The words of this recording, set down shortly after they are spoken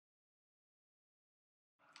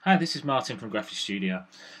Hi, this is Martin from Graphistudio.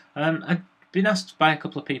 I've been asked by a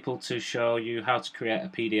couple of people to show you how to create a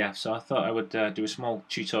PDF, so I thought I would do a small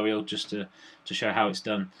tutorial just to show how it's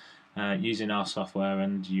done using our software,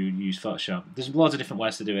 and you use Photoshop. There's loads of different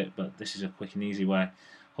ways to do it, but this is a quick and easy way,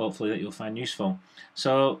 hopefully, that you'll find useful.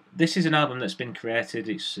 So this is an album that's been created.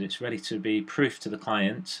 It's ready to be proofed to the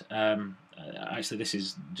client. Actually, this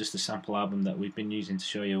is just a sample album that we've been using to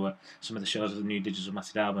show you some of the shows of the new digital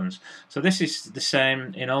matted albums. So this is the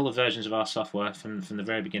same in all the versions of our software from the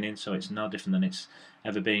very beginning, so it's no different than it's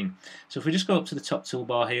ever been. So if we just go up to the top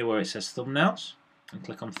toolbar here where it says thumbnails and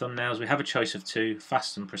click on thumbnails, we have a choice of two,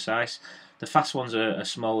 fast and precise. The fast ones are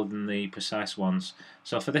smaller than the precise ones.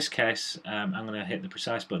 So for this case, I'm going to hit the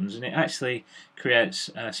precise buttons, and it actually creates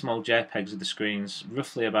small JPEGs of the screens,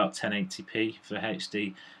 roughly about 1080p for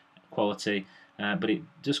HD quality, but it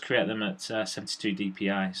does create them at 72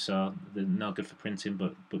 dpi, so they're not good for printing,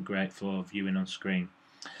 but great for viewing on screen.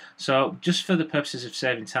 So just for the purposes of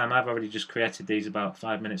saving time, I've already just created these about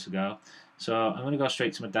 5 minutes ago, so I'm going to go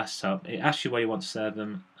straight to my desktop. It asks you where you want to save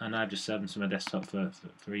them, and I've just saved them to my desktop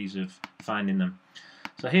for ease of finding them.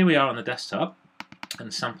 So here we are on the desktop,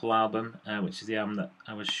 and sample album, which is the album that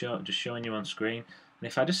I was just showing you on screen. And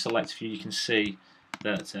if I just select a few, you can see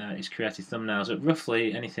that it's created thumbnails at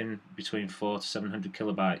roughly anything between 400 to 700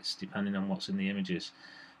 kilobytes, depending on what's in the images.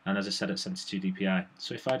 And as I said, at 72 dpi.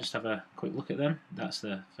 So if I just have a quick look at them, that's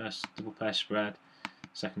the first double page spread,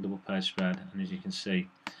 second double page spread, and as you can see.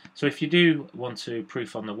 So if you do want to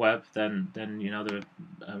proof on the web, then you know they're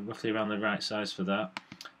roughly around the right size for that.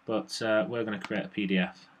 But we're going to create a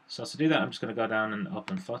PDF. So to do that, I'm just going to go down and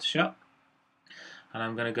open Photoshop, and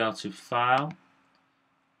I'm going to go to File,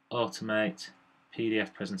 Automate,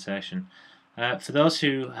 PDF presentation. For those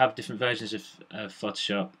who have different versions of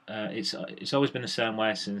Photoshop, it's always been the same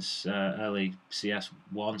way since early CS1,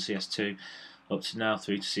 CS2, up to now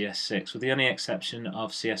through to CS6, with the only exception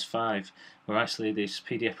of CS5, where actually this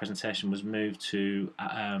PDF presentation was moved to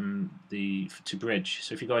Bridge.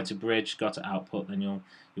 So if you go into Bridge, go to Output, then you'll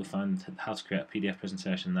find how to create a PDF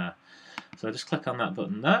presentation there. So I just click on that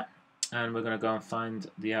button there, and we're going to go and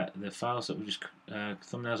find the files that we just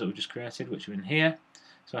thumbnails that we just created, which are in here.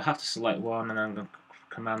 So I have to select one, and then I'm going to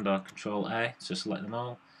Command or Control A to select them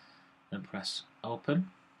all, then press Open.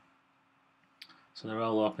 So they're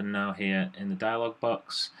all open now here in the dialog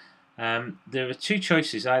box. There are two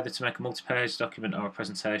choices, either to make a multi-page document or a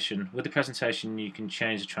presentation. With the presentation, you can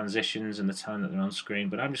change the transitions and the time that they're on screen,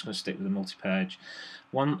 but I'm just going to stick with the multi-page.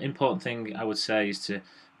 One important thing I would say is to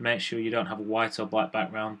make sure you don't have a white or black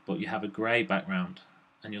background, but you have a grey background,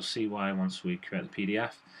 and you'll see why once we create the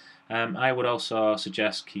PDF. I would also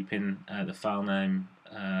suggest keeping the file name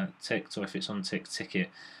ticked, or if it's unticked, tick it,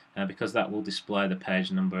 because that will display the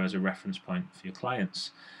page number as a reference point for your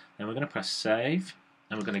clients. Then we're going to press Save,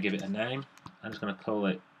 and we're going to give it a name. I'm just going to call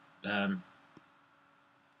it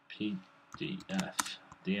PDF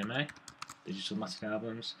DMA, Digital Matted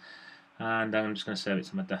Albums, and I'm just going to save it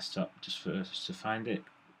to my desktop just for us to find it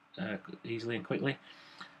easily and quickly.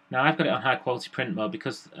 Now I've got it on high quality print mode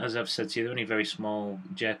because, as I've said to you, they're only very small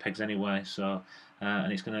JPEGs anyway, so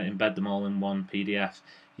and it's going to embed them all in one PDF.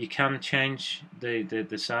 You can change the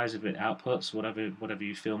size of it outputs, whatever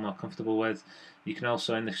you feel more comfortable with. You can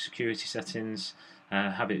also, in the security settings,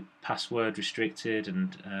 have it password restricted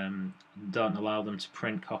and don't allow them to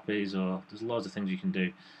print copies, or there's loads of things you can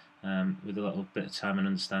do with a little bit of time and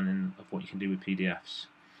understanding of what you can do with PDFs.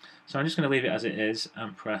 So I'm just going to leave it as it is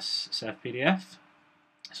and press Save PDF.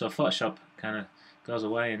 So Photoshop kind of goes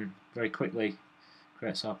away and very quickly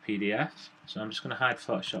creates our PDF. So I'm just going to hide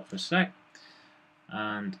Photoshop for a sec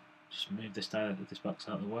and just move this box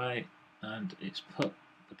out of the way, and it's put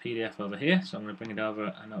the PDF over here. So I'm going to bring it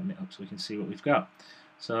over and open it up so we can see what we've got.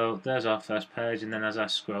 So there's our first page, and then as I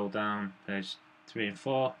scroll down, page 3 and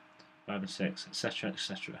 4, 5 and 6, etc.,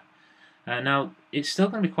 etc. Now it's still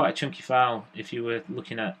going to be quite a chunky file if you were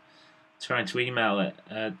looking at trying to email it.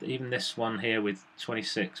 Even this one here with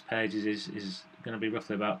 26 pages is going to be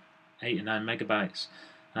roughly about 8 or 9 megabytes.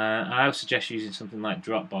 I would suggest using something like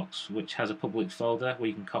Dropbox, which has a public folder where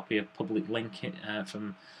you can copy a public link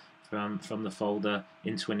from the folder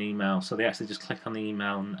into an email. So they actually just click on the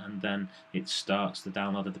email and then it starts the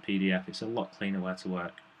download of the PDF. It's a lot cleaner way to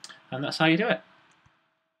work, and that's how you do it.